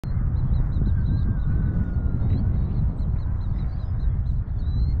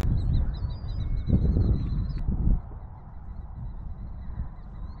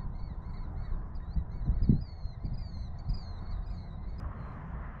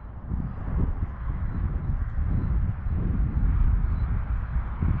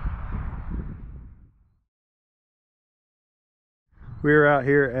We're out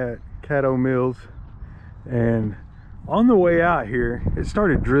here at Caddo Mills, and on the way out here it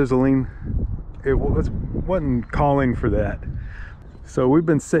started drizzling. It wasn't calling for that, so we've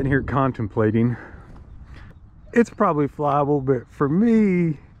been sitting here contemplating. It's probably flyable, but for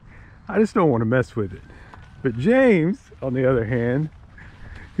me, I just don't want to mess with it. But James, on the other hand,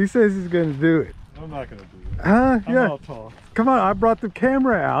 he says he's going to do it. I'm not going to do it. Huh? Yeah. I'm all talk. Come on, I brought the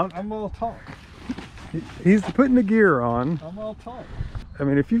camera out. I'm all talk. He's putting the gear on. I'm all talk. I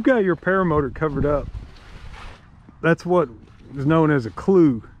mean, if you've got your paramotor covered up, that's what is known as a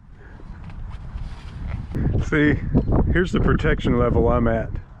clue. See, here's the protection level I'm at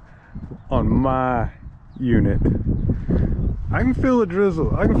on my unit. I can feel a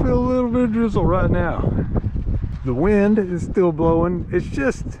drizzle. I can feel a little bit of drizzle right now. The wind is still blowing. It's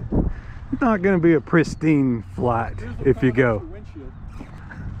just not going to be a pristine flight if you go. Yeah,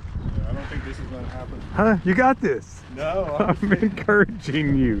 I don't think this is going to happen. Huh? You got this. No, I'm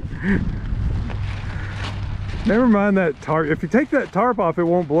encouraging you. Never mind that tarp. If you take that tarp off, it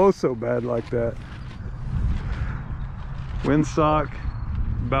won't blow so bad like that. Windsock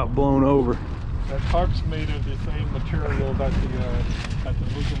about blown over. That tarp's made of the same material that the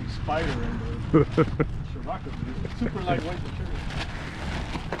Muslim spider and the Shiraka do. Super lightweight material.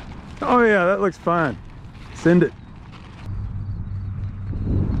 Oh yeah, that looks fine. Send it.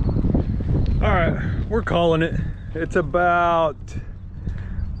 All right, we're calling it. It's about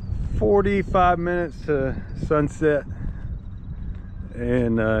 45 minutes to sunset,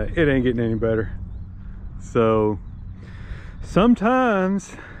 and it ain't getting any better. So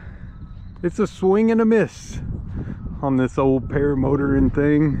sometimes it's a swing and a miss on this old paramotor and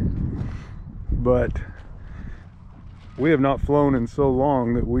thing, but we have not flown in so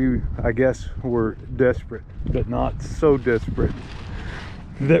long that we, I guess, were desperate, but not so desperate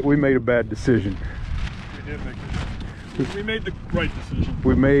that we made a bad decision. We did make it. We made the right decision.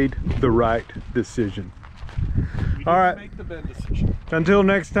 We made the right decision. We didn't make the bad decision. Until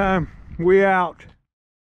next time, we out.